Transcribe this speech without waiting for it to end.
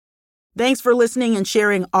Thanks for listening and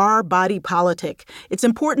sharing our body politic. It's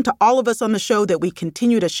important to all of us on the show that we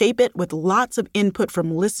continue to shape it with lots of input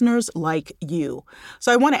from listeners like you.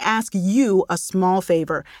 So I want to ask you a small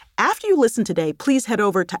favor. After you listen today, please head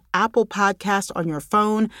over to Apple Podcasts on your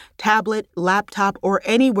phone, tablet, laptop, or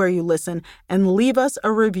anywhere you listen and leave us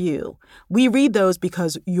a review. We read those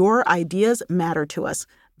because your ideas matter to us.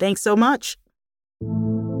 Thanks so much.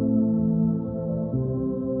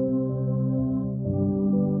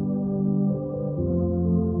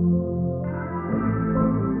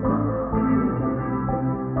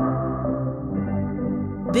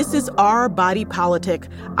 This is Our Body Politic.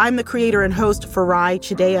 I'm the creator and host, Farai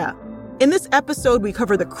Chideya. In this episode, we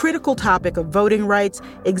cover the critical topic of voting rights,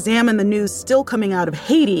 examine the news still coming out of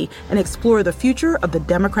Haiti, and explore the future of the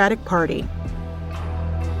Democratic Party.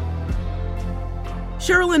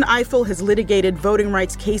 Sherrilyn Ifill has litigated voting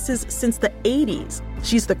rights cases since the 80s.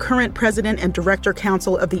 She's the current president and director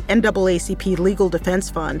counsel of the NAACP Legal Defense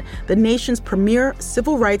Fund, the nation's premier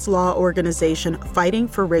civil rights law organization fighting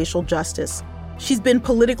for racial justice. She's been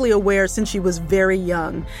politically aware since she was very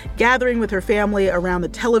young, gathering with her family around the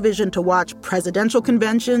television to watch presidential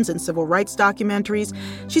conventions and civil rights documentaries.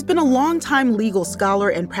 She's been a longtime legal scholar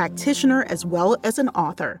and practitioner as well as an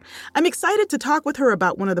author. I'm excited to talk with her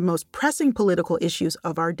about one of the most pressing political issues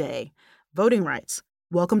of our day, voting rights.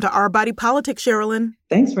 Welcome to Our Body Politic, Sherrilyn.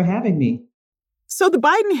 Thanks for having me. So the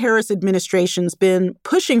Biden-Harris administration's been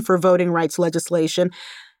pushing for voting rights legislation.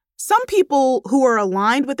 Some people who are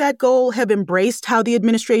aligned with that goal have embraced how the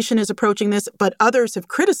administration is approaching this, but others have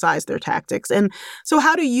criticized their tactics. And so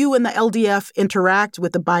how do you and the LDF interact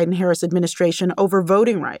with the Biden-Harris administration over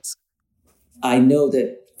voting rights? I know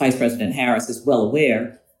that Vice President Harris is well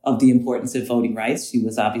aware of the importance of voting rights. She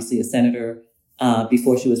was obviously a senator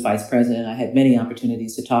before she was vice president. I had many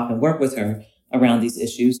opportunities to talk and work with her around these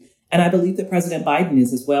issues. And I believe that President Biden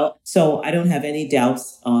is as well. So I don't have any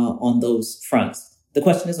doubts on those fronts. The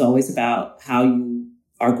question is always about how you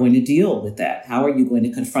are going to deal with that. How are you going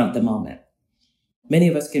to confront the moment? Many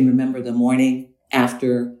of us can remember the morning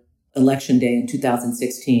after Election Day in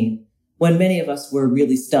 2016, when many of us were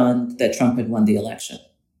really stunned that Trump had won the election.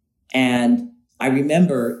 And I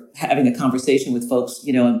remember having a conversation with folks,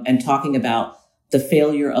 and talking about the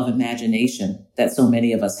failure of imagination that so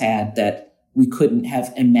many of us had, that we couldn't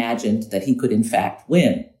have imagined that he could in fact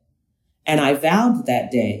win. And I vowed that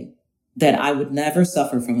day that I would never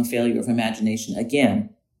suffer from a failure of imagination again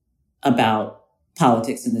about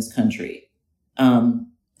politics in this country, and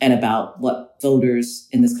about what voters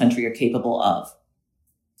in this country are capable of.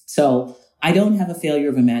 So I don't have a failure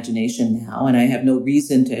of imagination now, and I have no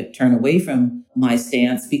reason to turn away from my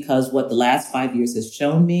stance, because what the last 5 years has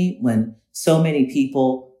shown me, when so many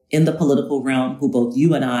people in the political realm who both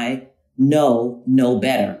you and I know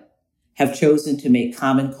better, have chosen to make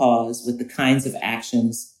common cause with the kinds of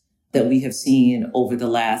actions that we have seen over the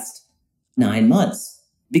last 9 months.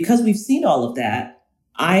 Because we've seen all of that,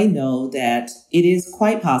 I know that it is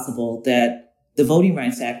quite possible that the Voting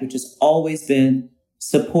Rights Act, which has always been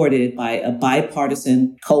supported by a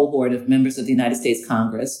bipartisan cohort of members of the United States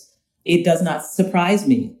Congress, it does not surprise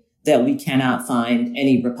me that we cannot find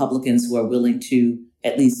any Republicans who are willing to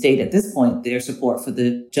at least state at this point their support for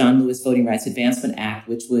the John Lewis Voting Rights Advancement Act,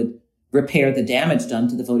 which would repair the damage done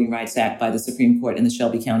to the Voting Rights Act by the Supreme Court in the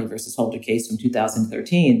Shelby County versus Holder case from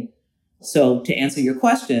 2013. So to answer your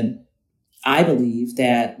question, I believe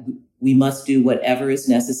that we must do whatever is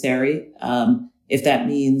necessary. If that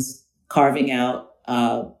means carving out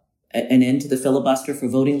an end to the filibuster for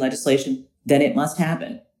voting legislation, then it must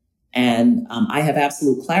happen. And I have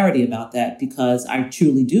absolute clarity about that, because I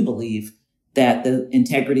truly do believe that the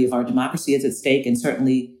integrity of our democracy is at stake, and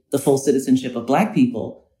certainly the full citizenship of Black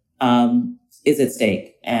people is at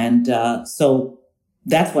stake. And so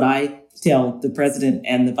that's what I tell the president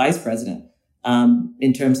and the vice president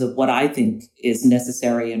in terms of what I think is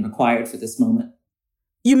necessary and required for this moment.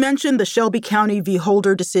 You mentioned the Shelby County v.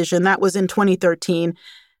 Holder decision. That was in 2013.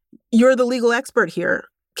 You're the legal expert here.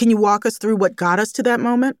 Can you walk us through what got us to that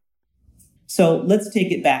moment? So let's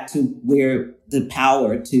take it back to where the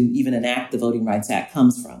power to even enact the Voting Rights Act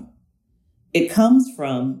comes from. It comes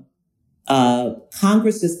from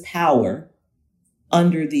Congress's power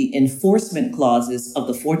under the enforcement clauses of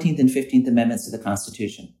the 14th and 15th Amendments to the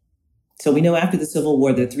Constitution. So we know after the Civil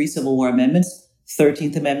War, there are 3 Civil War amendments: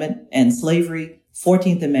 13th Amendment and slavery.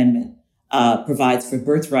 14th Amendment provides for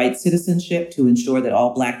birthright citizenship to ensure that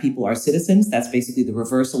all Black people are citizens. That's basically the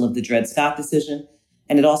reversal of the Dred Scott decision.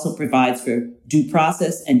 And it also provides for due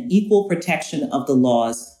process and equal protection of the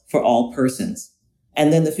laws for all persons.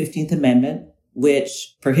 And then the 15th Amendment,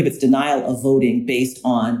 which prohibits denial of voting based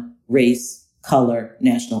on race, color,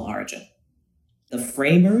 national origin. The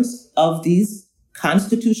framers of these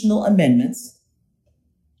constitutional amendments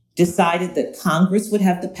decided that Congress would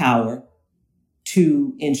have the power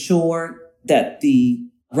to ensure that the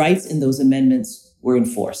rights in those amendments were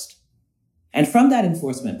enforced. And from that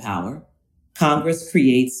enforcement power, Congress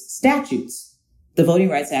creates statutes. The Voting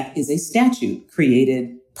Rights Act is a statute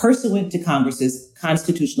created pursuant to Congress's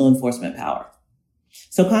constitutional enforcement power.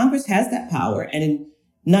 So Congress has that power, and in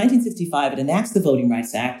 1965, it enacts the Voting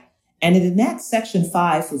Rights Act, and it enacts Section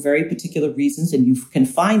 5 for very particular reasons, and you can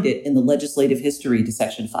find it in the legislative history to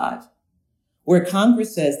Section 5, where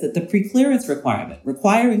Congress says that the preclearance requirement,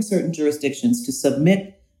 requiring certain jurisdictions to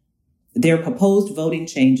submit their proposed voting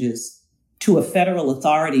changes to a federal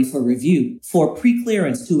authority for review, for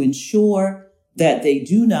preclearance to ensure that they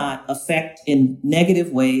do not affect in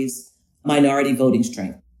negative ways minority voting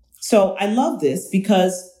strength. So I love this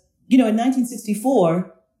because, in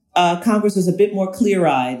 1964, Congress was a bit more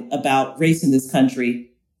clear-eyed about race in this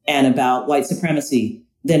country and about white supremacy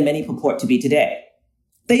than many purport to be today.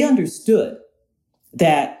 They understood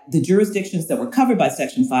that the jurisdictions that were covered by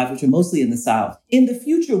Section 5, which are mostly in the South, in the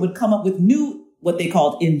future would come up with new, what they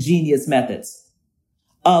called ingenious methods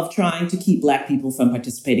of trying to keep Black people from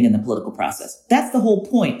participating in the political process. That's the whole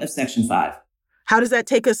point of Section 5. How does that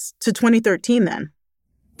take us to 2013 then?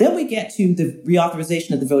 Then we get to the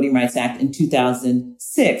reauthorization of the Voting Rights Act in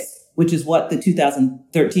 2006, which is what the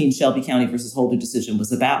 2013 Shelby County versus Holder decision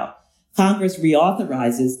was about. Congress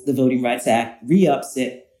reauthorizes the Voting Rights Act, re-ups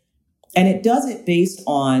it, and it does it based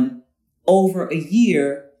on over a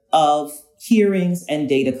year of hearings and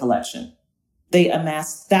data collection. They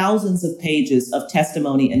amass thousands of pages of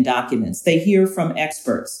testimony and documents. They hear from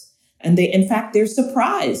experts. And they're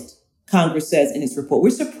surprised, Congress says in its report. We're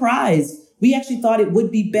surprised. We actually thought it would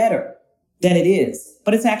be better than it is.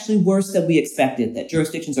 But it's actually worse than we expected, that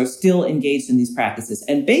jurisdictions are still engaged in these practices.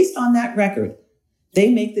 And based on that record, they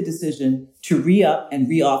make the decision to re-up and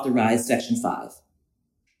reauthorize Section 5.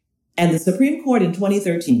 And the Supreme Court in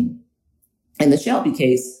 2013, in the Shelby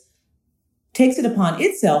case, takes it upon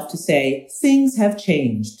itself to say things have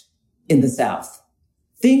changed in the South.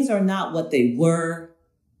 Things are not what they were.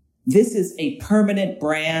 This is a permanent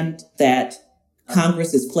brand that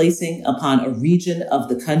Congress is placing upon a region of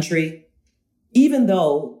the country, even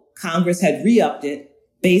though Congress had re-upped it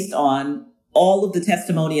based on all of the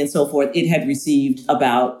testimony and so forth it had received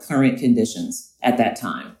about current conditions at that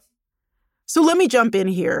time. So let me jump in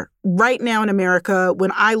here. Right now in America,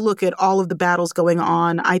 when I look at all of the battles going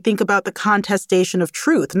on, I think about the contestation of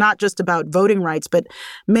truth, not just about voting rights, but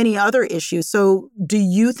many other issues. So do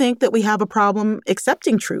you think that we have a problem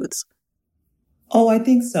accepting truths? Oh, I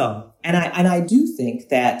think so. And I do think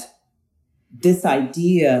that this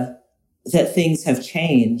idea that things have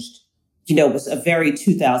changed, was a very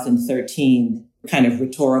 2013 kind of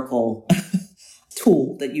rhetorical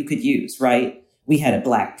tool that you could use, right? We had a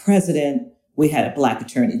Black president. We had a Black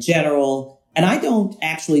attorney general. And I don't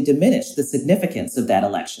actually diminish the significance of that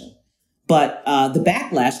election. But the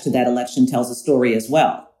backlash to that election tells a story as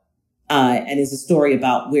well, and is a story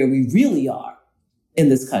about where we really are in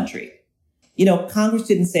this country. Congress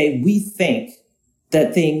didn't say, we think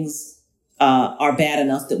that things are bad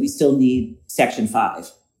enough that we still need Section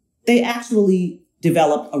 5. They actually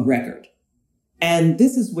developed a record. And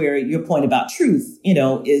this is where your point about truth,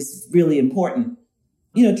 is really important.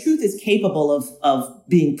 Truth is capable of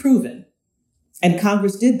being proven. And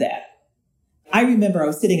Congress did that. I remember I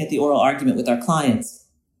was sitting at the oral argument with our clients,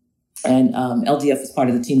 and LDF was part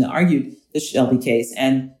of the team that argued the Shelby case.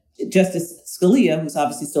 And Justice Scalia, who's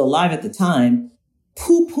obviously still alive at the time,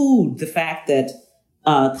 poo-pooed the fact that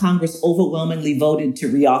Congress overwhelmingly voted to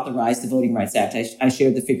reauthorize the Voting Rights Act. I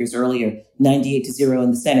shared the figures earlier, 98-0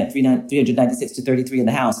 in the Senate, 396-33 in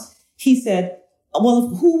the House. He said, well,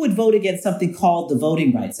 who would vote against something called the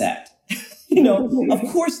Voting Rights Act? Of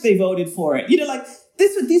course they voted for it.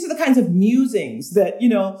 These are the kinds of musings that,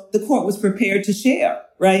 the court was prepared to share,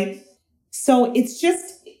 right? So it's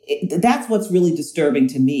just, that's what's really disturbing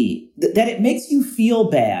to me, that it makes you feel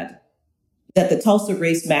bad that the Tulsa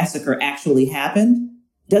race massacre actually happened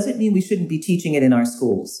doesn't mean we shouldn't be teaching it in our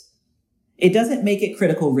schools. It doesn't make it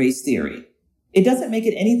critical race theory. It doesn't make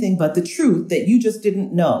it anything but the truth that you just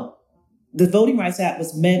didn't know. The Voting Rights Act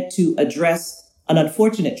was meant to address an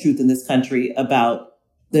unfortunate truth in this country about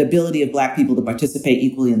the ability of Black people to participate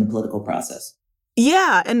equally in the political process.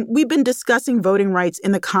 Yeah, and we've been discussing voting rights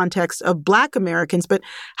in the context of Black Americans, but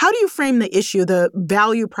how do you frame the issue, the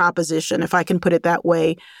value proposition, if I can put it that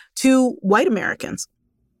way, to white Americans?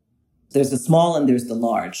 There's the small and there's the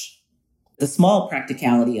large. The small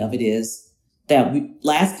practicality of it is that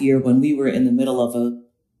last year, when we were in the middle of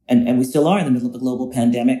and we still are in the middle of a global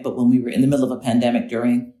pandemic, but when we were in the middle of a pandemic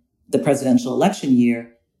during the presidential election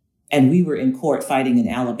year, and we were in court fighting in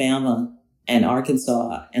Alabama and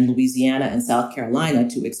Arkansas and Louisiana and South Carolina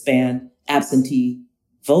to expand absentee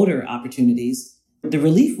voter opportunities, the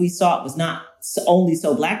relief we sought was not only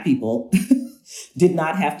so Black people did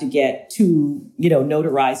not have to get two,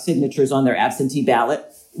 notarized signatures on their absentee ballot,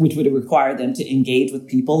 which would have required them to engage with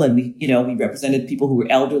people. And we represented people who were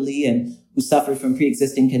elderly and who suffered from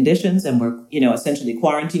pre-existing conditions and were, essentially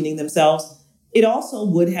quarantining themselves. It also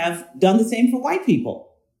would have done the same for white people.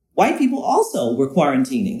 White people also were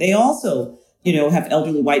quarantining. They also, have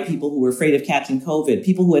elderly white people who were afraid of catching COVID.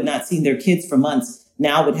 People who had not seen their kids for months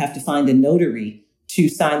now would have to find a notary to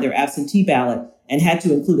sign their absentee ballot and had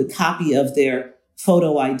to include a copy of their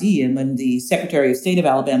photo ID. And when the Secretary of State of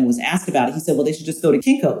Alabama was asked about it, he said, well, they should just go to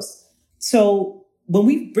Kinko's. So when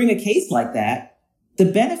we bring a case like that, the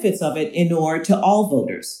benefits of it inure to all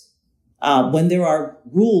voters. When there are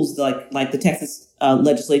rules like the Texas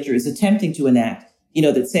legislature is attempting to enact,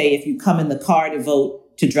 that say if you come in the car to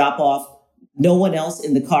vote, to drop off, no one else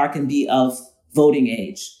in the car can be of voting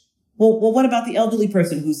age. Well, what about the elderly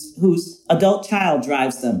person whose adult child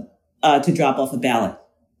drives them to drop off a ballot?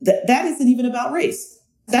 That isn't even about race.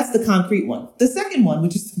 That's the concrete one. The second one,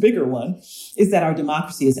 which is the bigger one, is that our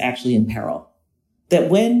democracy is actually in peril. That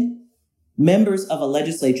when members of a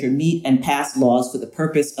legislature meet and pass laws for the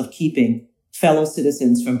purpose of keeping fellow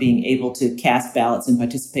citizens from being able to cast ballots and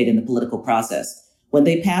participate in the political process, when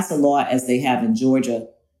they pass a law, as they have in Georgia,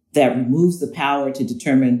 that removes the power to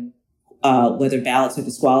determine whether ballots are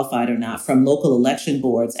disqualified or not from local election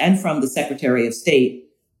boards and from the Secretary of State,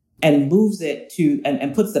 and moves it to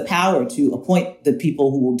and puts the power to appoint the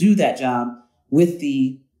people who will do that job with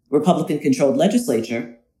the Republican-controlled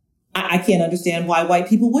legislature, I can't understand why white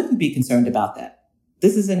people wouldn't be concerned about that.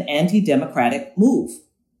 This is an anti-democratic move.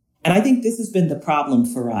 And I think this has been the problem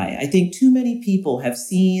for RIE. I think too many people have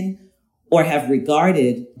seen or have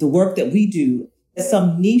regarded the work that we do as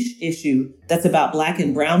some niche issue that's about Black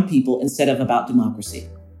and brown people instead of about democracy.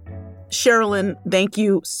 Sherilyn, thank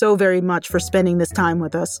you so very much for spending this time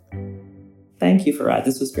with us. Thank you, Farad.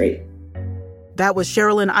 This was great. That was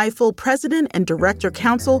Sherilyn Ifill, President and Director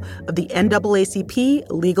Counsel of the NAACP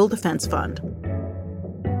Legal Defense Fund.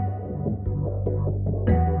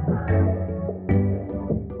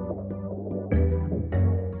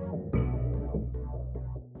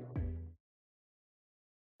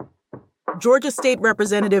 Georgia State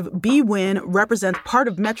Representative Bee Nguyen represents part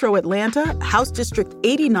of Metro Atlanta, House District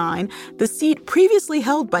 89, the seat previously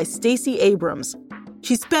held by Stacey Abrams.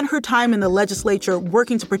 She spent her time in the legislature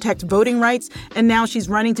working to protect voting rights, and now she's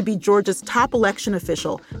running to be Georgia's top election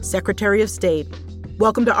official, Secretary of State.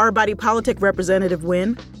 Welcome to Our Body Politic, Representative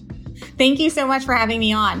Nguyen. Thank you so much for having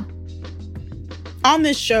me on. On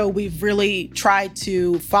this show, we've really tried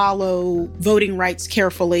to follow voting rights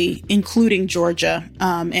carefully, including Georgia,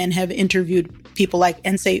 and have interviewed people like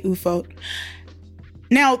Nsé Ufot.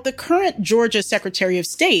 Now, the current Georgia Secretary of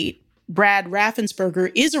State, Brad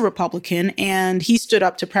Raffensperger, is a Republican, and he stood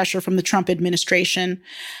up to pressure from the Trump administration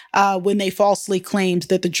when they falsely claimed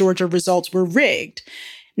that the Georgia results were rigged.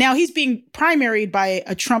 Now, he's being primaried by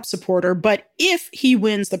a Trump supporter, but if he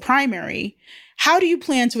wins the primary, how do you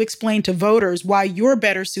plan to explain to voters why you're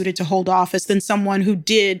better suited to hold office than someone who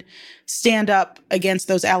did stand up against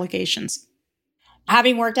those allegations?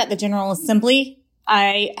 Having worked at the General Assembly,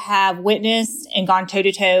 I have witnessed and gone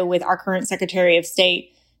toe-to-toe with our current Secretary of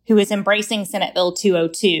State, who is embracing Senate Bill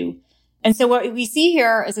 202. And so what we see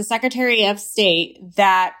here is a Secretary of State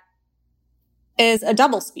that is a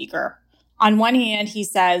double speaker. On one hand, he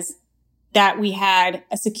says that we had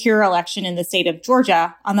a secure election in the state of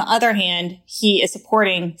Georgia. On the other hand, he is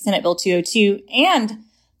supporting Senate Bill 202 and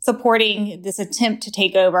supporting this attempt to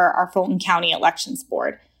take over our Fulton County Elections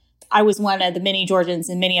Board. I was one of the many Georgians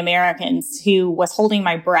and many Americans who was holding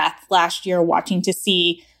my breath last year watching to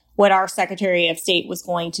see what our Secretary of State was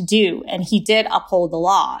going to do. And he did uphold the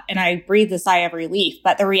law. And I breathed a sigh of relief.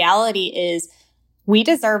 But the reality is we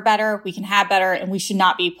deserve better, we can have better, and we should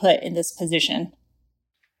not be put in this position.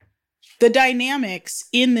 The dynamics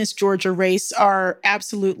in this Georgia race are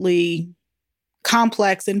absolutely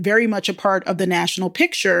complex and very much a part of the national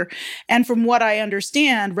picture. And from what I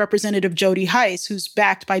understand, Representative Jody Hice, who's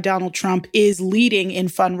backed by Donald Trump, is leading in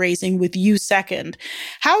fundraising with you second.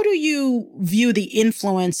 How do you view the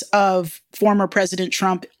influence of former President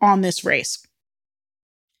Trump on this race?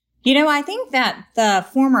 You know, I think that the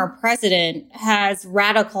former president has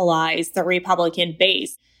radicalized the Republican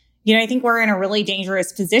base. You know, I think we're in a really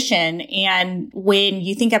dangerous position. And when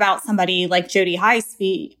you think about somebody like Jody Hice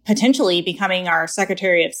potentially becoming our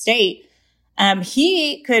Secretary of State,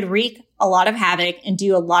 He could wreak a lot of havoc and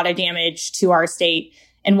do a lot of damage to our state.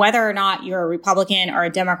 And whether or not you're a Republican or a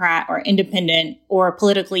Democrat or independent or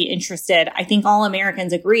politically interested, I think all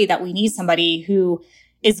Americans agree that we need somebody who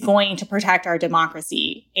is going to protect our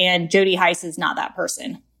democracy. And Jody Hice is not that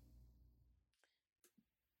person.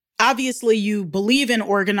 Obviously, you believe in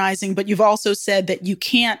organizing, but you've also said that you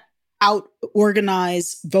can't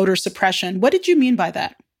out-organize voter suppression. What did you mean by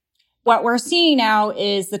that? What we're seeing now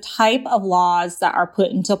is the type of laws that are put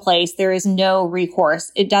into place. There is no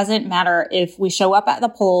recourse. It doesn't matter if we show up at the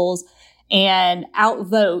polls and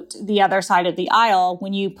outvote the other side of the aisle.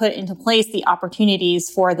 When you put into place the opportunities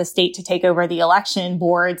for the state to take over the election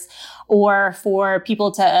boards or for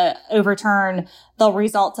people to overturn the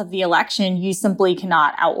results of the election, you simply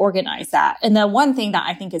cannot out-organize that. And the one thing that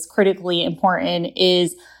I think is critically important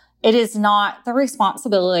is it is not the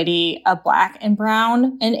responsibility of Black and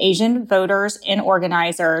Brown and Asian voters and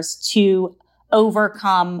organizers to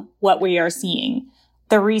overcome what we are seeing.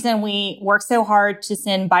 The reason we work so hard to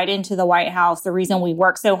send Biden to the White House, the reason we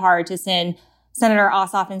work so hard to send Senator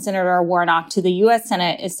Ossoff and Senator Warnock to the U.S.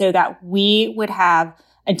 Senate is so that we would have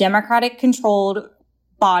a Democratic-controlled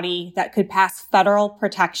body that could pass federal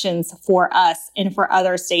protections for us and for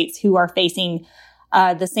other states who are facing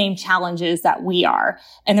the same challenges that we are.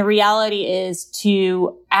 And the reality is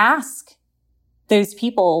to ask those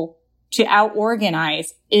people to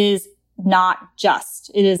out-organize is not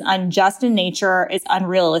just. It is unjust in nature, it's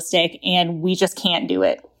unrealistic, and we just can't do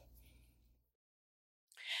it.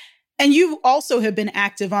 And you also have been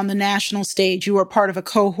active on the national stage. You were part of a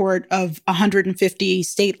cohort of 150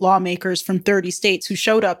 state lawmakers from 30 states who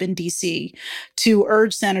showed up in D.C. to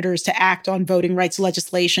urge senators to act on voting rights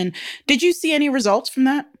legislation. Did you see any results from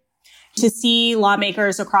that? To see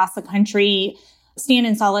lawmakers across the country stand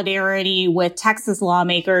in solidarity with Texas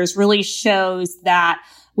lawmakers really shows that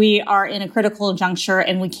we are in a critical juncture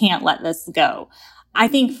and we can't let this go. I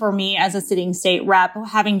think for me as a sitting state rep,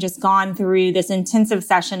 having just gone through this intensive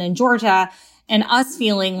session in Georgia and us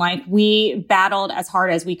feeling like we battled as hard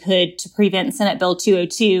as we could to prevent Senate Bill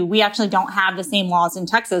 202, we actually don't have the same laws in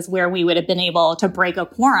Texas where we would have been able to break a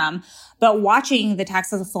quorum. But watching the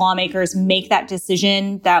Texas lawmakers make that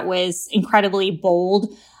decision that was incredibly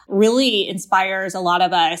bold really inspires a lot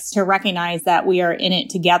of us to recognize that we are in it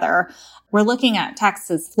together. We're looking at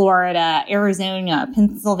Texas, Florida, Arizona,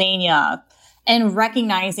 Pennsylvania, and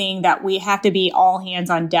recognizing that we have to be all hands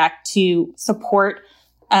on deck to support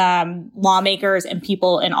lawmakers and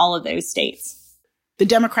people in all of those states. The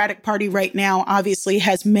Democratic Party right now obviously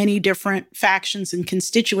has many different factions and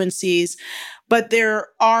constituencies, but there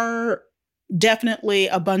are definitely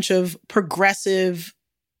a bunch of progressive,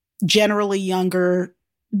 generally younger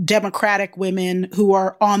Democratic women who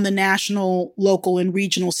are on the national, local, and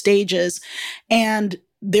regional stages. And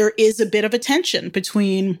there is a bit of a tension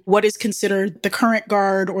between what is considered the current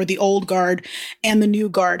guard or the old guard and the new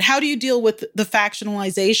guard. How do you deal with the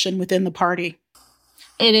factionalization within the party?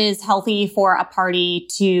 It is healthy for a party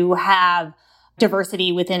to have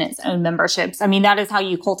diversity within its own memberships. I mean, that is how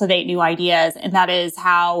you cultivate new ideas, and that is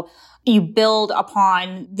how you build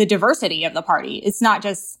upon the diversity of the party. It's not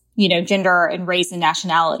just, gender and race and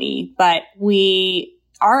nationality, but we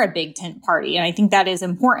are a big tent party. And I think that is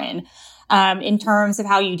important. In terms of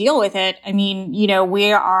how you deal with it, I mean,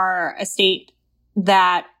 we are a state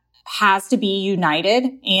that has to be united.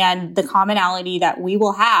 And the commonality that we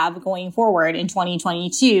will have going forward in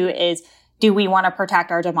 2022 is, do we want to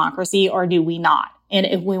protect our democracy or do we not? And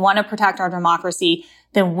if we want to protect our democracy,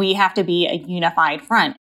 then we have to be a unified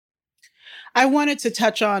front. I wanted to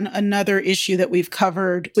touch on another issue that we've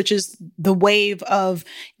covered, which is the wave of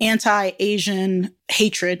anti-Asian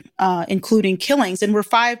hatred, including killings. And we're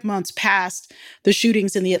 5 months past the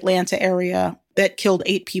shootings in the Atlanta area that killed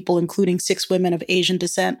 8 people, including 6 women of Asian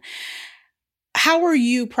descent. How are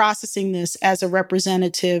you processing this as a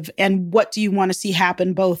representative, and what do you want to see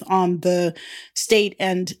happen both on the state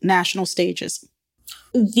and national stages?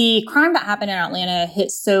 The crime that happened in Atlanta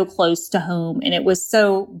hit so close to home, and it was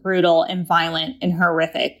so brutal and violent and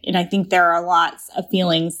horrific. And I think there are lots of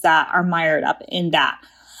feelings that are mired up in that.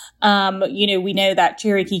 We know that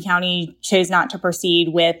Cherokee County chose not to proceed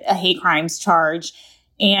with a hate crimes charge.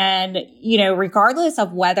 And, regardless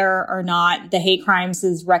of whether or not the hate crimes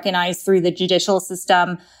is recognized through the judicial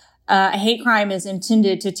system, a hate crime is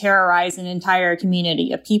intended to terrorize an entire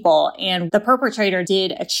community of people. And the perpetrator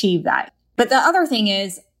did achieve that. But the other thing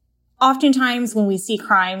is, oftentimes when we see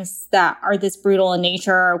crimes that are this brutal in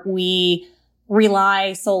nature, we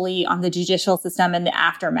rely solely on the judicial system and the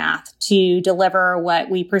aftermath to deliver what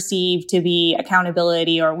we perceive to be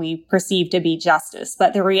accountability or we perceive to be justice.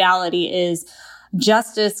 But the reality is,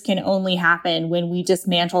 Justice can only happen when we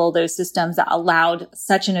dismantle those systems that allowed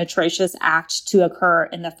such an atrocious act to occur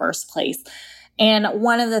in the first place. And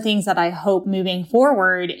one of the things that I hope moving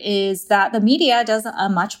forward is that the media does a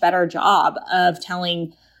much better job of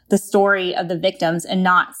telling the story of the victims and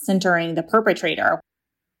not centering the perpetrator.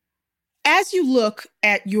 As you look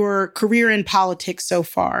at your career in politics so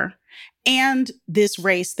far and this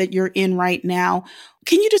race that you're in right now,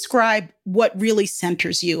 can you describe what really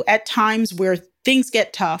centers you at times where things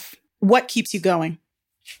get tough? What keeps you going?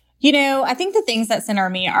 I think the things that center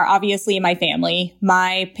me are obviously my family.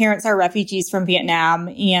 My parents are refugees from Vietnam,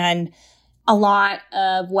 and a lot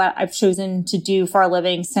of what I've chosen to do for a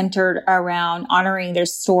living centered around honoring their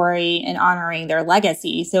story and honoring their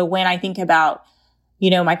legacy. So when I think about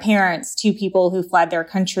my parents, two people who fled their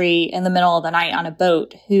country in the middle of the night on a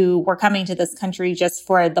boat, who were coming to this country just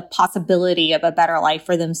for the possibility of a better life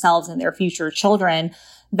for themselves and their future children,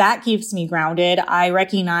 that keeps me grounded. I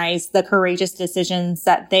recognize the courageous decisions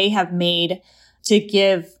that they have made to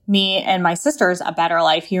give me and my sisters a better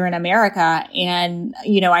life here in America. And,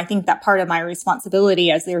 I think that part of my responsibility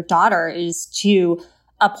as their daughter is to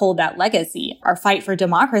uphold that legacy. Our fight for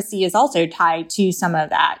democracy is also tied to some of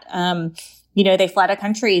that. They fled a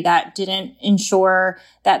country that didn't ensure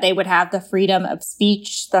that they would have the freedom of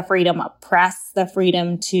speech, the freedom of press, the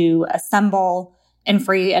freedom to assemble, and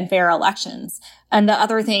free and fair elections. And the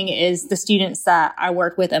other thing is the students that I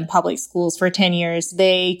worked with in public schools for 10 years,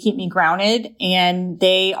 they keep me grounded, and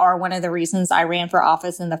they are one of the reasons I ran for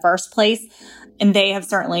office in the first place. And they have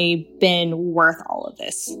certainly been worth all of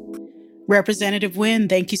this. Representative Nguyen,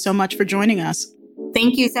 thank you so much for joining us.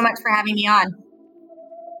 Thank you so much for having me on.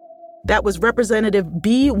 That was Representative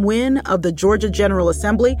Bee Nguyen of the Georgia General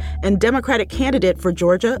Assembly and Democratic candidate for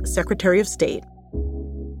Georgia Secretary of State.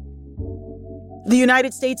 The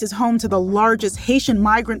United States is home to the largest Haitian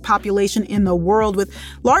migrant population in the world, with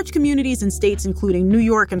large communities in states including New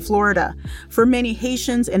York and Florida. For many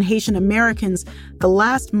Haitians and Haitian Americans, the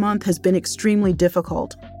last month has been extremely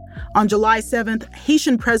difficult. On July 7th,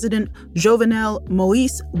 Haitian President Jovenel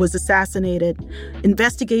Moïse was assassinated.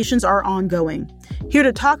 Investigations are ongoing. Here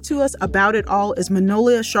to talk to us about it all is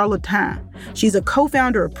Manolia Charlatan. She's a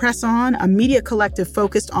co-founder of Press On, a media collective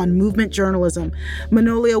focused on movement journalism.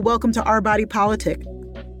 Manolia, welcome to Our Body Politic.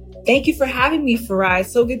 Thank you for having me, Farai.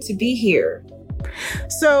 So good to be here.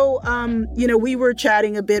 So, we were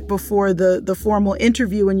chatting a bit before the formal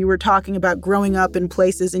interview, and you were talking about growing up in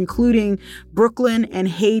places including Brooklyn and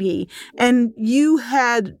Haiti. And you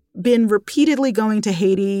had been repeatedly going to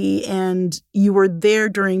Haiti, and you were there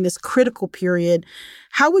during this critical period.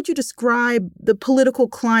 How would you describe the political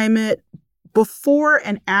climate before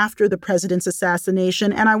and after the president's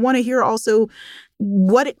assassination? And I want to hear also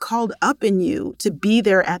what it called up in you to be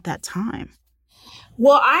there at that time.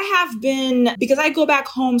 Well, I have been, because I go back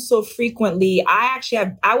home so frequently,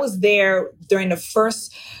 I was there during the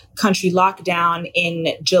first country lockdown in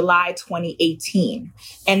July 2018.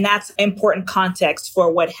 And that's important context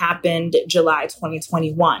for what happened July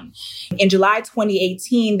 2021. In July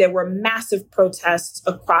 2018, there were massive protests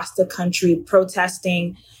across the country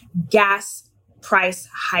protesting gas price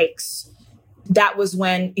hikes. That was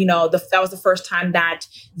when, that was the first time that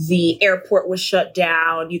the airport was shut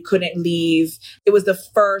down. You couldn't leave. It was the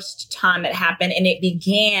first time it happened. And it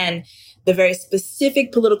began the very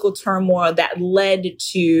specific political turmoil that led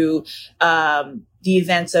to the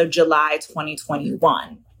events of July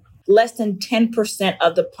 2021. Less than 10%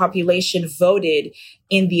 of the population voted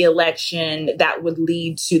in the election that would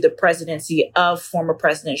lead to the presidency of former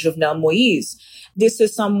President Jovenel Moïse. This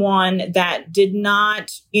is someone that did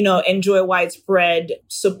not, enjoy widespread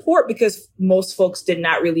support because most folks did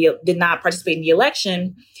not participate in the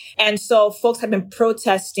election. And so folks have been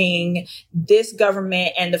protesting this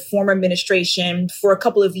government and the former administration for a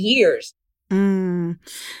couple of years.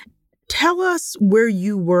 Tell us where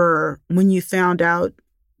you were when you found out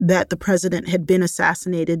that the president had been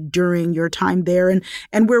assassinated during your time there,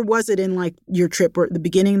 and where was it in your trip, or at the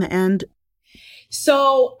beginning, the end?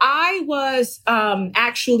 So I was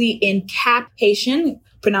actually in Cap Haitien,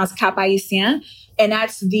 pronounced Cap Haïtien, and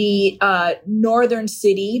that's the northern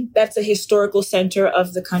city. That's a historical center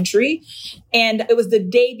of the country. And it was the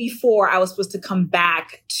day before I was supposed to come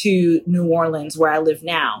back to New Orleans, where I live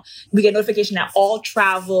now. We get notification that all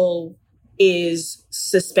travel is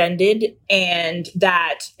suspended and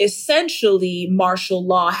that essentially martial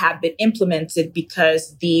law had been implemented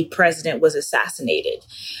because the president was assassinated.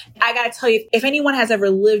 I got to tell you, if anyone has ever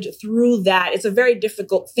lived through that, it's a very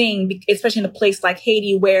difficult thing, especially in a place like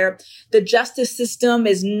Haiti where the justice system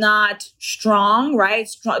is not strong, right?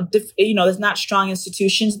 There's not strong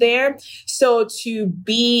institutions there. So to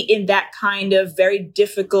be in that kind of very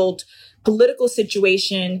difficult political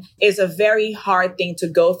situation is a very hard thing to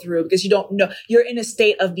go through because you don't know, you're in a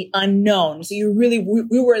state of the unknown. So we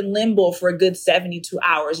were in limbo for a good 72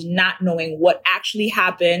 hours, not knowing what actually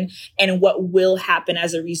happened and what will happen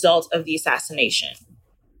as a result of the assassination.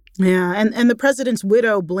 Yeah. And the president's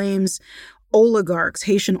widow blames oligarchs,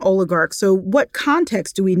 Haitian oligarchs. So what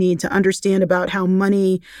context do we need to understand about how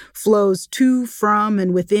money flows to, from,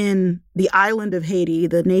 and within the island of Haiti,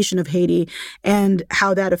 the nation of Haiti, and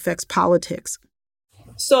how that affects politics?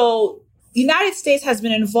 So the United States has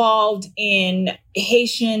been involved in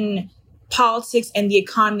Haitian politics and the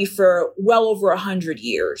economy for well over 100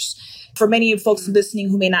 years. For many folks listening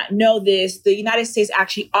who may not know this, the United States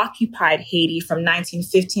actually occupied Haiti from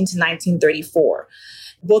 1915 to 1934.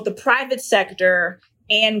 Both the private sector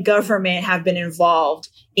and government have been involved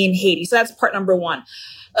in Haiti. So that's part number one.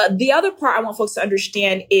 The other part I want folks to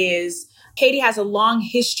understand is Haiti has a long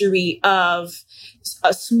history of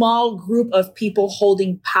a small group of people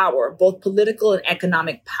holding power, both political and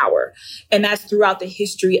economic power. And that's throughout the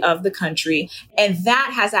history of the country. And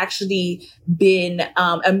that has actually been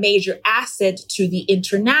a major asset to the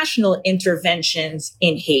international interventions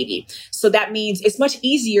in Haiti. So that means it's much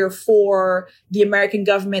easier for the American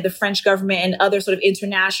government, the French government, and other sort of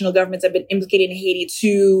international governments that have been implicated in Haiti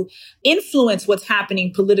to influence what's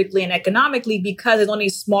happening politically and economically because there's only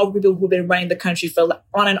a small group of people who've been running the country for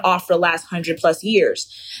on and off for the last 100 plus years.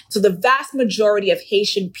 So the vast majority of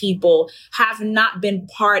Haitian people have not been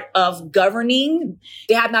part of governing.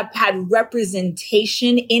 They have not had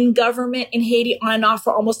representation in government in Haiti on and off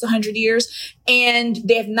for almost 100 years. And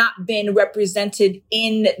they have not been represented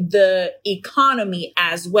in the economy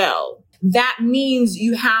as well. That means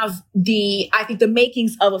you have the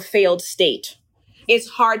makings of a failed state. It's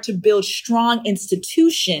hard to build strong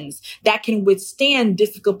institutions that can withstand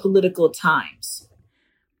difficult political times.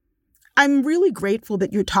 I'm really grateful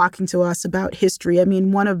that you're talking to us about history. I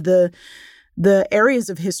mean, one of the areas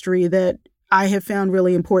of history that I have found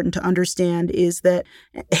really important to understand is that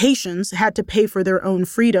Haitians had to pay for their own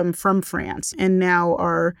freedom from France and now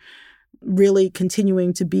are really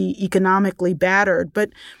continuing to be economically battered. But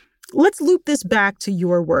let's loop this back to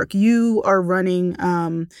your work. You are running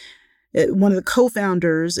one of the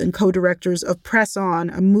co-founders and co-directors of Press On,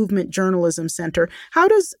 a movement journalism center. How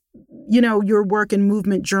does, your work in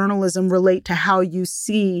movement journalism relate to how you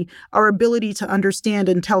see our ability to understand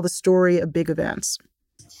and tell the story of big events?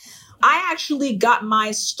 I actually got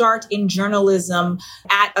my start in journalism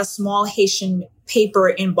at a small Haitian paper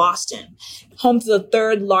in Boston, home to the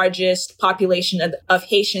third largest population of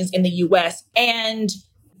Haitians in the U.S. And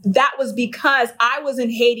that was because I was in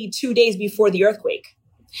Haiti 2 days before the earthquake,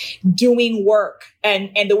 doing work. And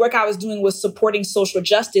the work I was doing was supporting social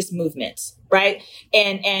justice movements, right?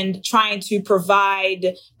 And trying to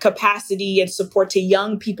provide capacity and support to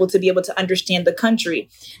young people to be able to understand the country.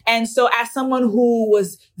 And so as someone who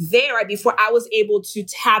was there right before, I was able to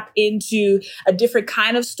tap into a different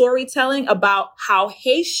kind of storytelling about how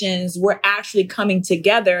Haitians were actually coming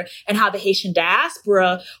together and how the Haitian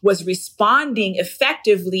diaspora was responding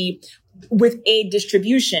effectively with aid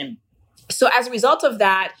distribution. So as a result of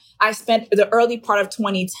that, I spent the early part of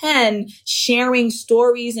 2010 sharing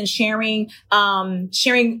stories and sharing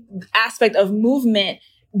aspect of movement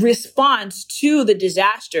response to the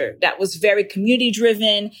disaster that was very community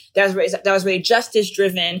driven, that was very justice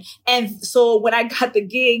driven. And so when I got the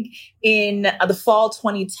gig in the fall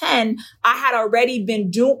 2010, I had already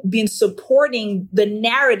been supporting the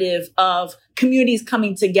narrative of communities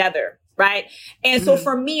coming together. Right. And so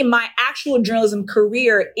for me, my actual journalism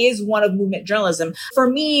career is one of movement journalism. For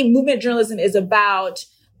me, movement journalism is about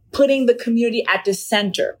putting the community at the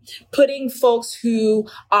center, putting folks who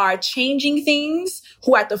are changing things,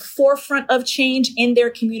 who are at the forefront of change in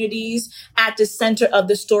their communities at the center of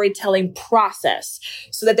the storytelling process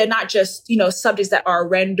so that they're not just, subjects that are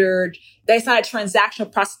rendered. That's not a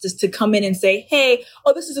transactional process to come in and say, hey,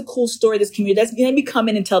 this is a cool story, this community. Let me come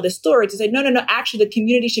in and tell this story. To say, no, actually, the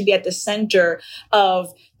community should be at the center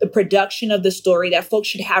of the production of the story, that folks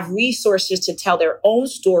should have resources to tell their own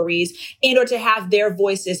stories and or to have their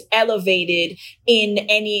voices elevated in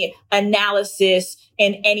any analysis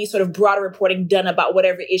and any sort of broader reporting done about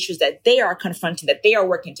whatever issues that they are confronting, that they are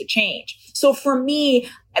working to change. So for me,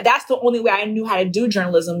 that's the only way I knew how to do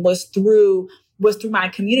journalism was through my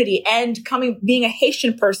community. And being a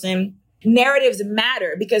Haitian person, narratives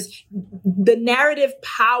matter because the narrative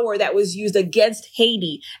power that was used against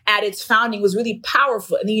Haiti at its founding was really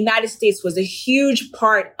powerful. And the United States was a huge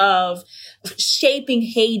part of shaping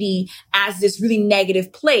Haiti as this really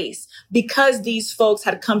negative place. Because these folks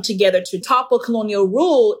had come together to topple colonial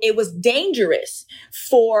rule, it was dangerous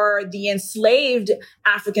for the enslaved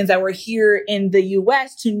Africans that were here in the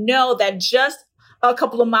US to know that just a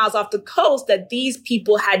couple of miles off the coast, that these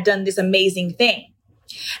people had done this amazing thing.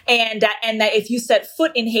 And that if you set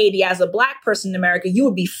foot in Haiti as a Black person in America, you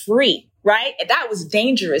would be free, right? That was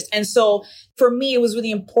dangerous. And so for me, it was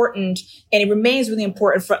really important, and it remains really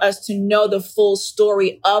important for us to know the full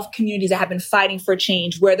story of communities that have been fighting for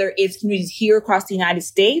change, whether it's communities here across the United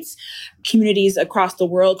States, communities across the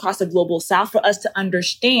world, across the global South, for us to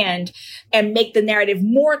understand and make the narrative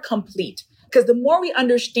more complete. Because the more we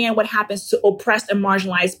understand what happens to oppressed and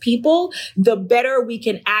marginalized people, the better we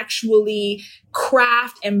can actually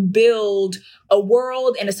craft and build a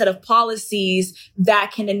world and a set of policies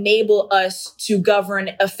that can enable us to govern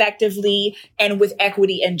effectively and with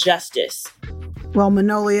equity and justice. Well,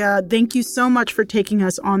 Manolia, thank you so much for taking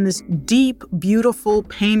us on this deep, beautiful,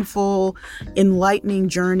 painful, enlightening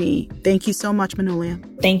journey. Thank you so much,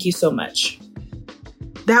 Manolia. Thank you so much.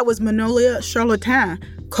 That was Manolia Charlatan,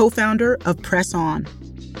 co-founder of Press On.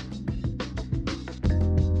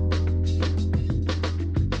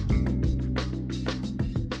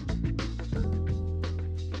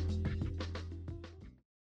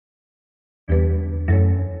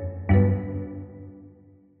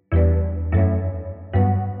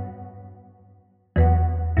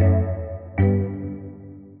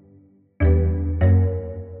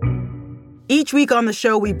 Each week on the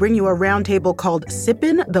show, we bring you a roundtable called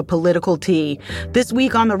Sippin' the Political Tea. This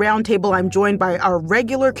week on the roundtable, I'm joined by our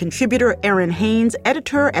regular contributor, Erin Haynes,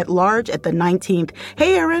 editor-at-large at The 19th.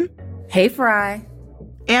 Hey, Erin. Hey, Fry.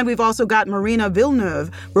 And we've also got Marina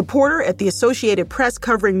Villeneuve, reporter at the Associated Press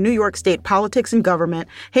covering New York State politics and government.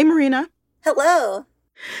 Hey, Marina. Hello.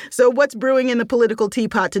 So what's brewing in the political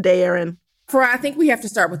teapot today, Erin? Fry, I think we have to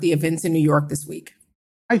start with the events in New York this week.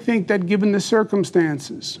 I think that given the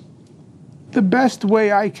circumstances, the best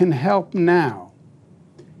way I can help now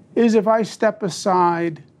is if I step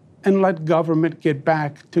aside and let government get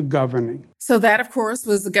back to governing. So that, of course,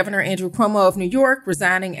 was the Governor Andrew Cuomo of New York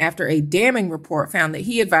resigning after a damning report found that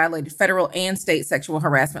he had violated federal and state sexual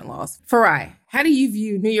harassment laws. Farai, how do you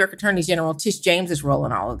view New York Attorney General Tish James's role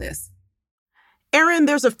in all of this? Erin,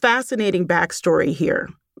 there's a fascinating backstory here.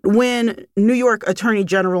 When New York Attorney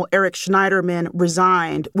General Eric Schneiderman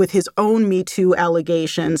resigned with his own Me Too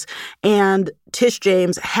allegations and Tish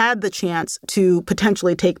James had the chance to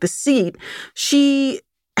potentially take the seat, she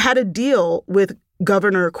had a deal with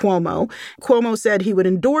Governor Cuomo. Cuomo said he would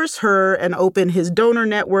endorse her and open his donor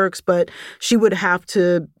networks, but she would have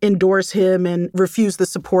to endorse him and refuse the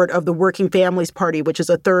support of the Working Families Party, which is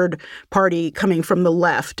a third party coming from the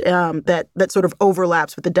left that sort of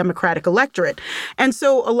overlaps with the Democratic electorate. And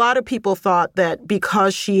so a lot of people thought that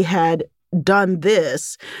because she had done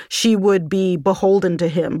this, she would be beholden to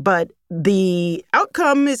him. But the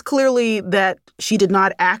outcome is clearly that she did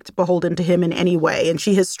not act beholden to him in any way. And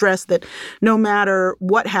she has stressed that no matter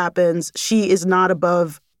what happens, she is not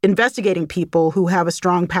above investigating people who have a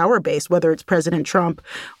strong power base, whether it's President Trump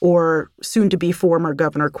or soon-to-be former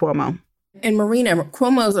Governor Cuomo. And Marina,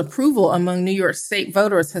 Cuomo's approval among New York State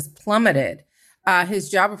voters has plummeted. His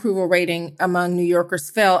job approval rating among New Yorkers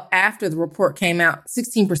fell after the report came out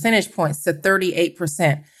 16 percentage points to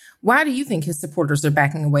 38%. Why do you think his supporters are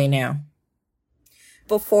backing away now?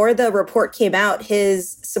 Before the report came out,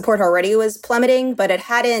 his support already was plummeting, but it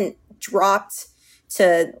hadn't dropped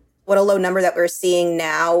to what a low number that we're seeing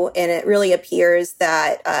now. And it really appears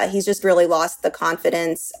that he's just really lost the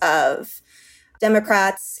confidence of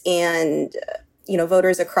Democrats and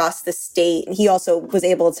voters across the state. And he also was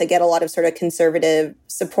able to get a lot of sort of conservative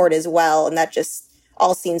support as well. And that just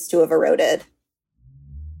all seems to have eroded.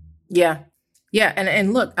 Yeah.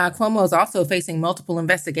 And look, Cuomo is also facing multiple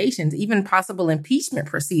investigations, even possible impeachment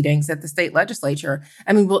proceedings at the state legislature.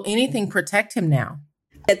 I mean, will anything protect him now?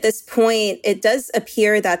 At this point, it does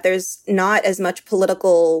appear that there's not as much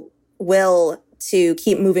political will to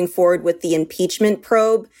keep moving forward with the impeachment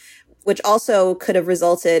probe, which also could have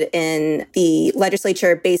resulted in the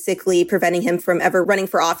legislature basically preventing him from ever running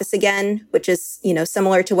for office again, which is,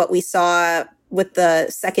 similar to what we saw with the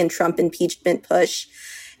second Trump impeachment push.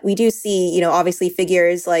 We do see, obviously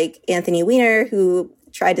figures like Anthony Weiner, who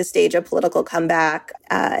tried to stage a political comeback.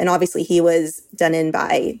 And obviously he was done in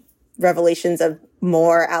by revelations of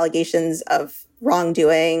more allegations of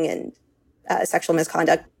wrongdoing and sexual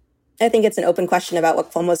misconduct, I think it's an open question about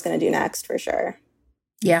what Cuomo's going to do next, for sure.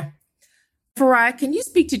 Yeah. Farai, can you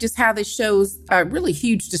speak to just how this shows a really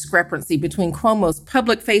huge discrepancy between Cuomo's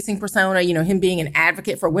public-facing persona, him being an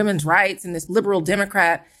advocate for women's rights and this liberal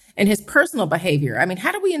Democrat, and his personal behavior? I mean,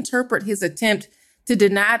 how do we interpret his attempt to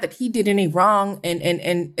deny that he did any wrong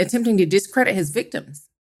and attempting to discredit his victims?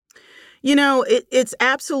 It's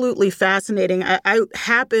absolutely fascinating. I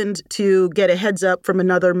happened to get a heads up from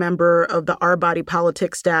another member of the Our Body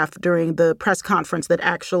Politics staff during the press conference that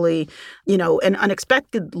actually, and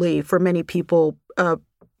unexpectedly for many people,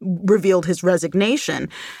 revealed his resignation.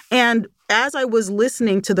 And as I was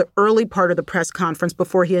listening to the early part of the press conference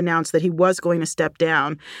before he announced that he was going to step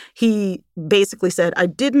down, he basically said, "I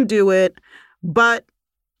didn't do it, but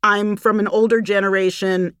I'm from an older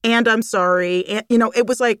generation and I'm sorry." And, it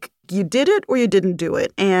was like, you did it or you didn't do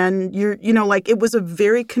it. And it was a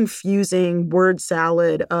very confusing word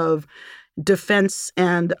salad of defense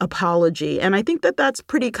and apology. And I think that that's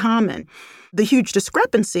pretty common. The huge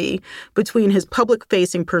discrepancy between his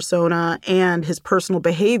public-facing persona and his personal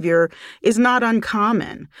behavior is not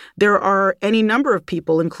uncommon. There are any number of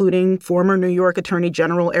people, including former New York Attorney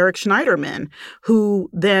General Eric Schneiderman, who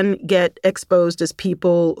then get exposed as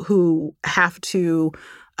people who have to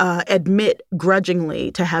admit grudgingly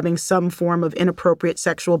to having some form of inappropriate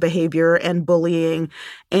sexual behavior and bullying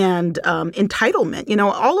and entitlement.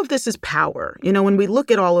 All of this is power. When we look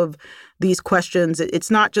at all of these questions,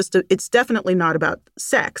 it's definitely not about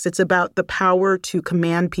sex. It's about the power to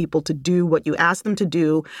command people to do what you ask them to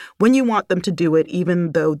do when you want them to do it,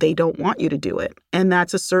 even though they don't want you to do it. And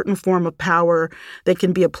that's a certain form of power that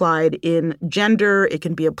can be applied in gender. It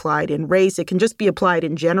can be applied in race. It can just be applied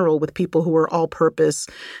in general with people who are all-purpose,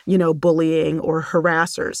 bullying or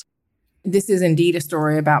harassers. This is indeed a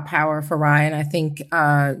story about power for Ryan. I think,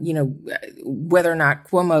 whether or not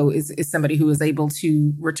Cuomo is somebody who is able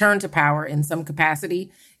to return to power in some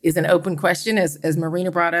capacity is an open question. As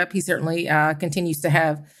Marina brought up, he certainly continues to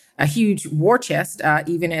have a huge war chest,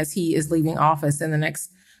 even as he is leaving office in the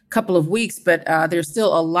next couple of weeks. But there's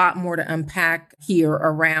still a lot more to unpack here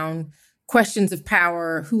around questions of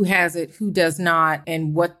power, who has it, who does not,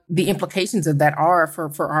 and what the implications of that are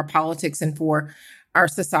for our politics and for our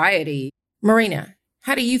society. Marina,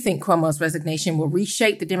 how do you think Cuomo's resignation will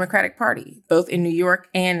reshape the Democratic Party, both in New York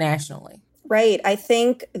and nationally? Right. I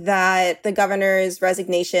think that the governor's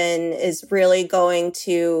resignation is really going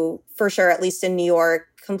to, for sure, at least in New York,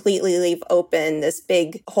 completely leave open this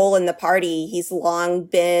big hole in the party. He's long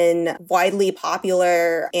been widely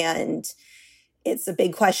popular, and it's a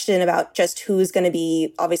big question about just who's going to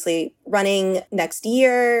be obviously running next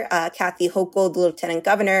year. Kathy Hochul, the lieutenant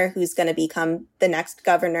governor, who's going to become the next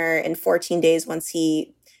governor in 14 days once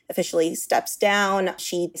he officially steps down.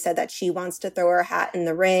 She said that she wants to throw her hat in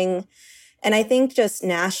the ring. And I think just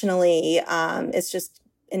nationally, it's just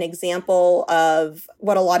an example of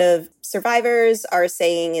what a lot of survivors are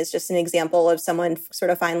saying is just an example of someone sort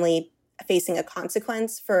of finally facing a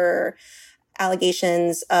consequence for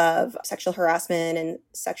allegations of sexual harassment and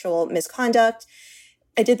sexual misconduct.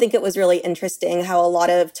 I did think it was really interesting how a lot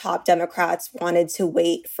of top Democrats wanted to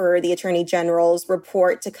wait for the Attorney General's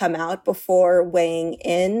report to come out before weighing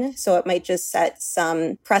in. So it might just set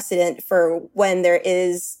some precedent for when there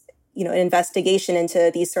is, an investigation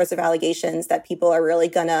into these sorts of allegations, that people are really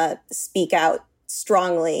going to speak out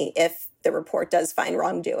strongly if the report does find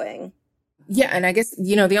wrongdoing. Yeah. And I guess,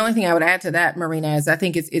 the only thing I would add to that, Marina, is I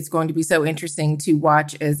think it's going to be so interesting to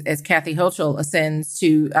watch as Kathy Hochul ascends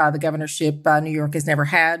to the governorship. New York has never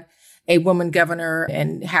had a woman governor,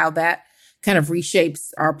 and how that kind of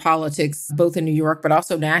reshapes our politics, both in New York, but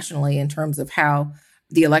also nationally, in terms of how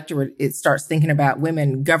the electorate starts thinking about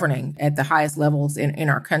women governing at the highest levels in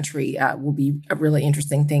our country. Will be a really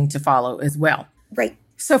interesting thing to follow as well. Right.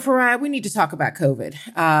 So, Farai, we need to talk about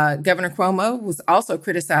COVID. Governor Cuomo was also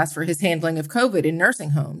criticized for his handling of COVID in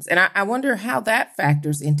nursing homes. And I wonder how that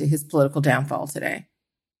factors into his political downfall today.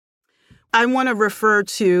 I want to refer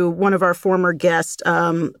to one of our former guests,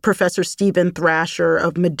 Professor Stephen Thrasher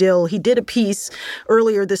of Medill. He did a piece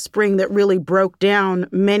earlier this spring that really broke down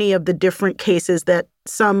many of the different cases that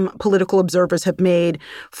some political observers have made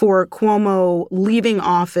for Cuomo leaving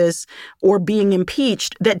office or being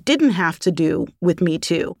impeached that didn't have to do with Me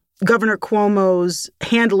Too. Governor Cuomo's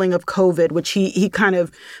handling of COVID, which he kind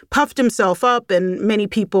of puffed himself up, and many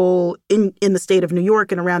people in the state of New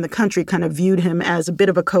York and around the country kind of viewed him as a bit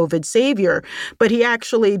of a COVID savior. But he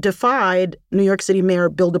actually defied New York City Mayor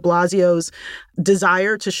Bill de Blasio's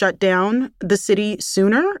desire to shut down the city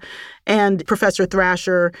sooner. And Professor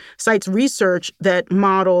Thrasher cites research that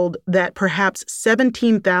modeled that perhaps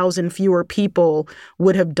 17,000 fewer people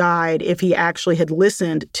would have died if he actually had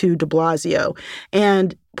listened to de Blasio,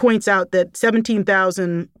 and points out that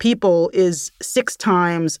 17,000 people is 6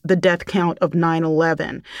 times the death count of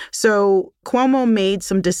 9/11. So Cuomo made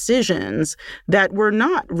some decisions that were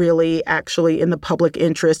not really actually in the public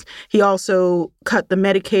interest. He also cut the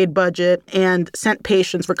Medicaid budget and sent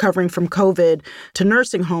patients recovering from COVID to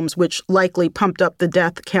nursing homes, which likely pumped up the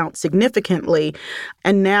death count significantly.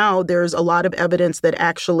 And now there's a lot of evidence that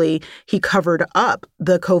actually he covered up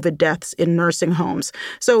the COVID deaths in nursing homes.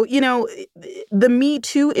 So, the Me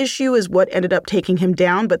Too issue is what ended up taking him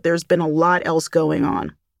down, but there's been a lot else going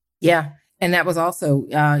on. Yeah. And that was also,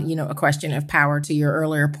 a question of power, to your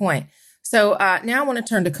earlier point. So now I want to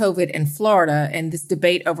turn to COVID in Florida and this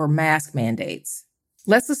debate over mask mandates.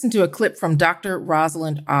 Let's listen to a clip from Dr.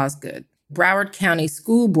 Rosalind Osgood, Broward County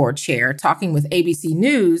School Board Chair, talking with ABC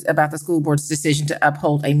News about the school board's decision to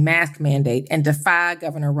uphold a mask mandate and defy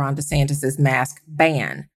Governor Ron DeSantis' mask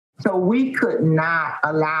ban. So we could not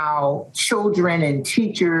allow children and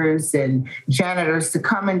teachers and janitors to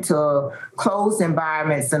come into closed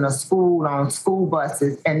environments in a school on school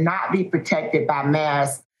buses and not be protected by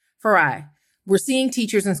masks. Farai, we're seeing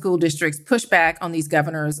teachers and school districts push back on these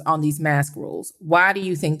governors on these mask rules. Why do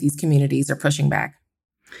you think these communities are pushing back?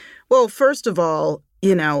 Well, first of all,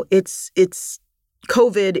 it's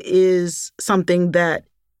COVID is something that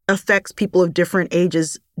affects people of different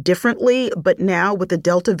ages differently. But now with the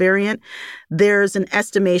Delta variant, there's an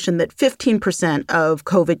estimation that 15% of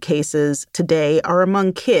COVID cases today are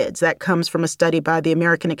among kids. That comes from a study by the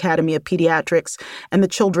American Academy of Pediatrics and the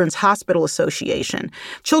Children's Hospital Association.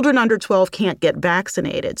 Children under 12 can't get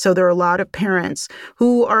vaccinated. So there are a lot of parents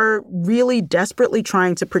who are really desperately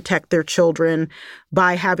trying to protect their children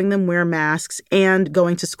by having them wear masks and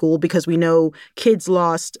going to school, because we know kids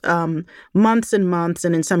lost months and months,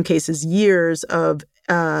 and in some cases years of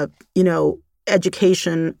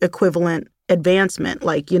education equivalent advancement,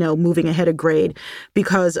 like, moving ahead a grade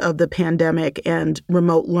because of the pandemic and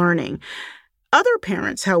remote learning. Other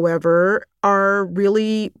parents, however, are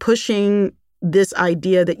really pushing this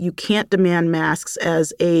idea that you can't demand masks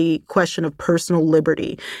as a question of personal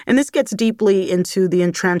liberty. And this gets deeply into the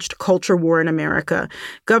entrenched culture war in America.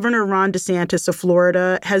 Governor Ron DeSantis of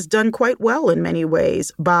Florida has done quite well in many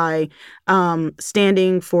ways by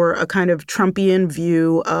standing for a kind of Trumpian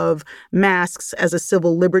view of masks as a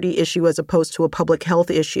civil liberty issue as opposed to a public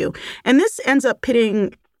health issue. And this ends up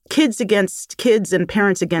pitting kids against kids and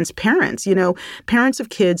parents against parents. Parents of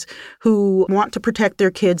kids who want to protect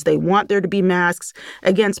their kids, they want there to be masks,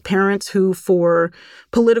 against parents who, for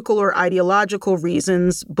political or ideological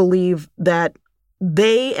reasons, believe that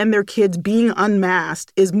they and their kids being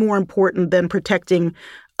unmasked is more important than protecting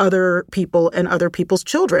other people and other people's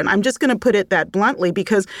children. I'm just going to put it that bluntly,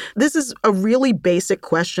 because this is a really basic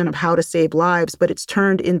question of how to save lives, but it's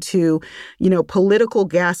turned into, political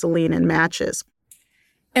gasoline and matches.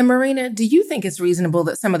 And Marina, do you think it's reasonable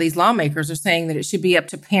that some of these lawmakers are saying that it should be up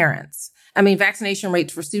to parents? I mean, vaccination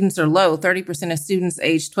rates for students are low. 30% of students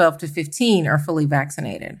aged 12 to 15 are fully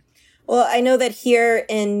vaccinated. Well, I know that here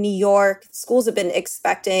in New York, schools have been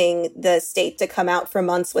expecting the state to come out for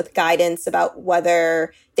months with guidance about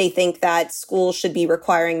whether they think that schools should be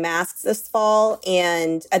requiring masks this fall.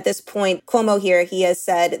 And at this point, Cuomo here, he has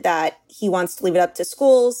said that he wants to leave it up to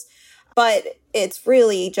schools. But it's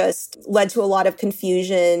really just led to a lot of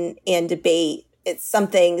confusion and debate. It's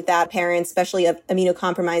something that parents, especially of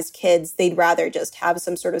immunocompromised kids, they'd rather just have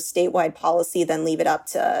some sort of statewide policy than leave it up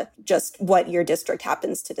to just what your district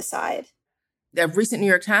happens to decide. A recent New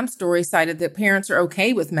York Times story cited that parents are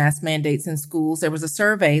okay with mask mandates in schools. There was a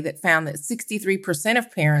survey that found that 63%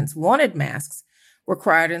 of parents wanted masks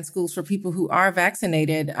required in schools for people who are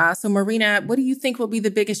vaccinated. So Marina, what do you think will be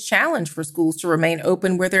the biggest challenge for schools to remain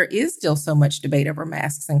open where there is still so much debate over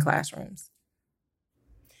masks in classrooms?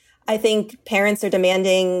 I think parents are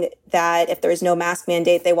demanding that if there's no mask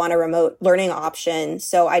mandate, they want a remote learning option.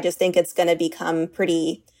 So I just think it's going to become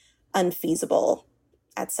pretty unfeasible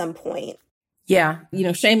at some point. Yeah.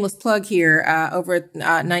 Shameless plug here. Over at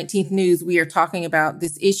 19th News, we are talking about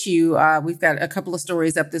this issue. We've got a couple of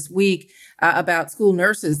stories up this week about school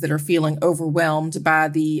nurses that are feeling overwhelmed by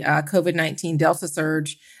the COVID-19 Delta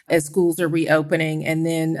surge as schools are reopening, and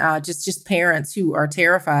then just parents who are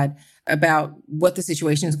terrified about what the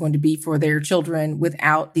situation is going to be for their children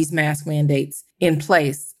without these mask mandates in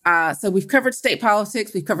place. So we've covered state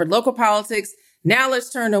politics, we've covered local politics. Now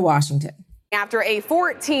let's turn to Washington. After a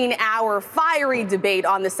 14-hour fiery debate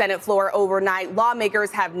on the Senate floor overnight,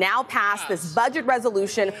 lawmakers have now passed this budget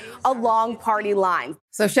resolution along party lines.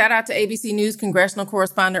 So shout out to ABC News congressional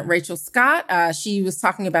correspondent Rachel Scott. She was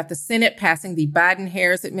talking about the Senate passing the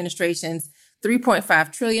Biden-Harris administration's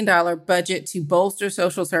 $3.5 trillion budget to bolster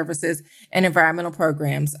social services and environmental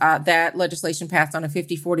programs. That legislation passed on a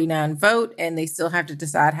 50-49 vote, and they still have to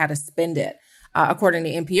decide how to spend it. According to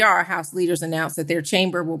NPR, House leaders announced that their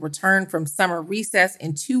chamber will return from summer recess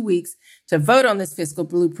in 2 weeks to vote on this fiscal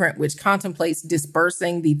blueprint, which contemplates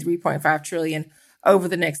disbursing the $3.5 trillion over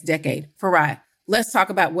the next decade. Farai, let's talk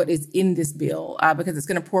about what is in this bill, because it's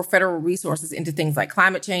going to pour federal resources into things like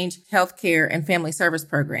climate change, healthcare, and family service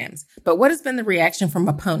programs. But what has been the reaction from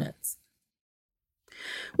opponents?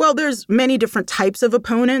 Well, there's many different types of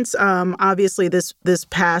opponents. Obviously, this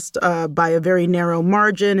passed by a very narrow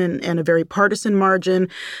margin and a very partisan margin.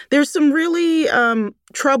 There's some really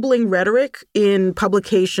troubling rhetoric in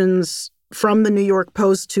publications from the New York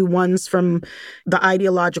Post to ones from the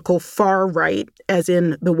ideological far right, as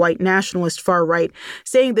in the white nationalist far right,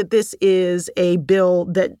 saying that this is a bill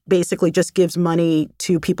that basically just gives money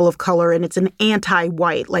to people of color, and it's an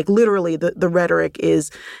anti-white, like literally the rhetoric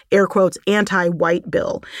is, air quotes, anti-white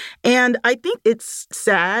bill. And I think it's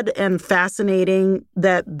sad and fascinating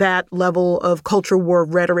that that level of culture war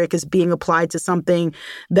rhetoric is being applied to something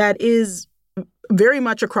that is very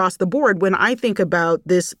much across the board. When I think about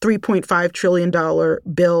this $3.5 trillion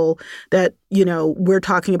bill that, we're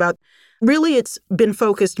talking about, really it's been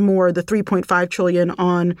focused more, the $3.5 trillion,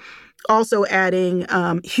 on also adding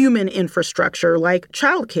human infrastructure like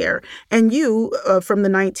childcare. And you, from the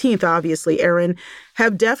 19th, obviously, Erin,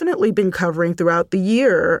 have definitely been covering throughout the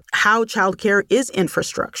year how childcare is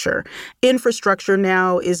infrastructure. Infrastructure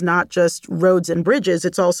now is not just roads and bridges.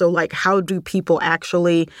 It's also like, how do people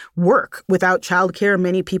actually work? Without childcare,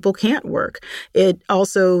 many people can't work. It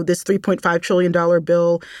also, this $3.5 trillion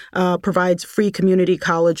bill provides free community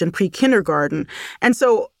college and pre-kindergarten. And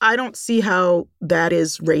so I don't see how that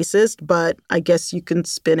is racist, but I guess you can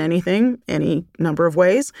spin anything any number of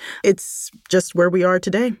ways. It's just where we are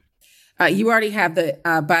today. You already have the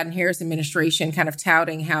Biden-Harris administration kind of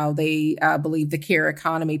touting how they believe the care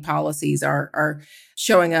economy policies are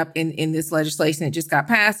showing up in this legislation that just got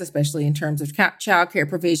passed, especially in terms of child care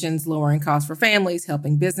provisions, lowering costs for families,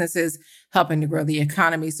 helping businesses, helping to grow the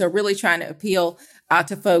economy. So really trying to appeal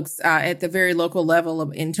to folks at the very local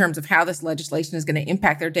level in terms of how this legislation is going to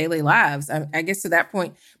impact their daily lives. I guess to that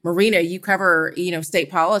point, Marina, you cover,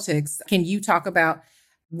 state politics. Can you talk about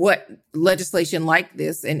what legislation like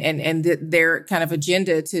this and their kind of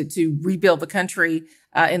agenda to rebuild the country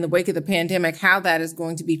in the wake of the pandemic, how that is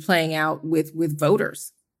going to be playing out with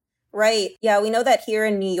voters? Right. Yeah, we know that here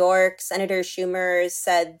in New York, Senator Schumer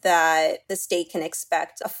said that the state can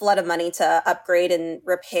expect a flood of money to upgrade and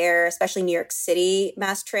repair, especially New York City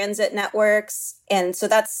mass transit networks. And so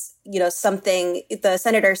that's, something the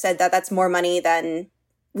senator said that's more money than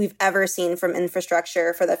we've ever seen from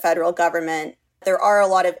infrastructure for the federal government. There are a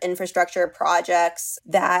lot of infrastructure projects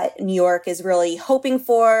that New York is really hoping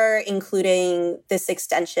for, including this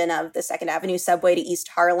extension of the Second Avenue subway to East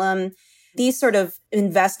Harlem. These sort of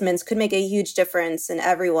investments could make a huge difference in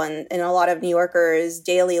a lot of New Yorkers'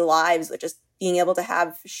 daily lives, with just being able to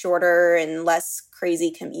have shorter and less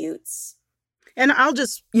crazy commutes. And I'll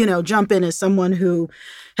just, jump in as someone who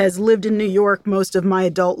has lived in New York most of my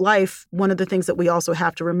adult life. One of the things that we also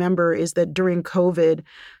have to remember is that during COVID,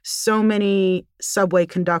 so many subway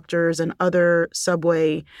conductors and other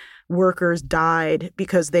subway workers died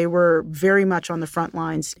because they were very much on the front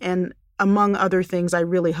lines. And among other things, I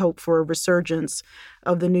really hope for a resurgence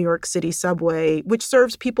of the New York City subway, which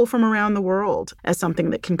serves people from around the world, as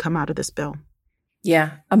something that can come out of this bill.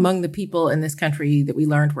 Yeah, among the people in this country that we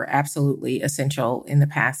learned were absolutely essential in the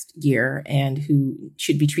past year and who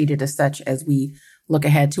should be treated as such as we look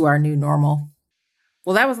ahead to our new normal.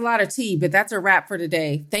 Well, that was a lot of tea, but that's a wrap for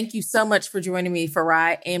today. Thank you so much for joining me,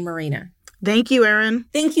 Farai and Marina. Thank you, Erin.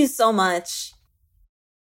 Thank you so much.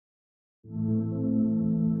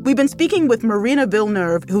 We've been speaking with Marina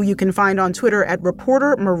Villeneuve, who you can find on Twitter at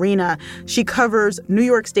Reporter Marina. She covers New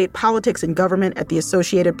York State politics and government at the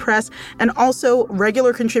Associated Press, and also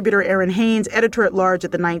regular contributor Erin Haynes, editor-at-large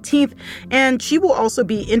at the 19th. And she will also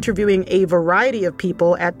be interviewing a variety of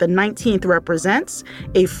people at the 19th Represents,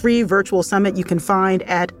 a free virtual summit you can find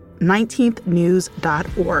at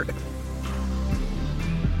 19thnews.org.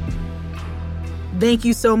 Thank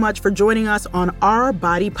you so much for joining us on Our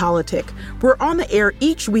Body Politic. We're on the air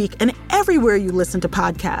each week and everywhere you listen to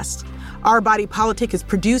podcasts. Our Body Politic is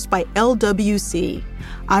produced by LWC.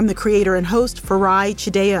 I'm the creator and host, Farai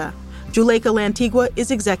Chideya. Juleka Lantigua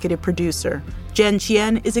is executive producer. Jen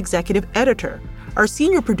Chien is executive editor. Our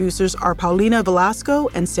senior producers are Paulina Velasco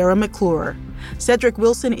and Sarah McClure. Cedric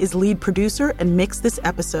Wilson is lead producer and mixed this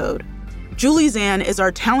episode. Julie Zan is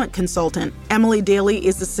our talent consultant. Emily Daly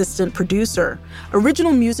is assistant producer.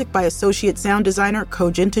 Original music by associate sound designer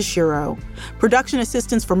Kojin Tashiro. Production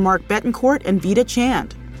assistance from Mark Betancourt and Vita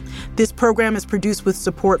Chand. This program is produced with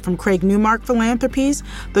support from Craig Newmark Philanthropies,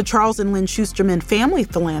 the Charles and Lynn Schusterman Family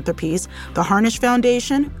Philanthropies, the Harnish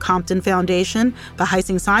Foundation, Compton Foundation, the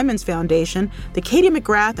Heising-Simons Foundation, the Katie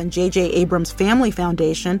McGrath and J.J. Abrams Family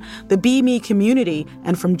Foundation, the Be Me Community,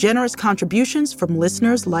 and from generous contributions from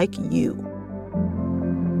listeners like you.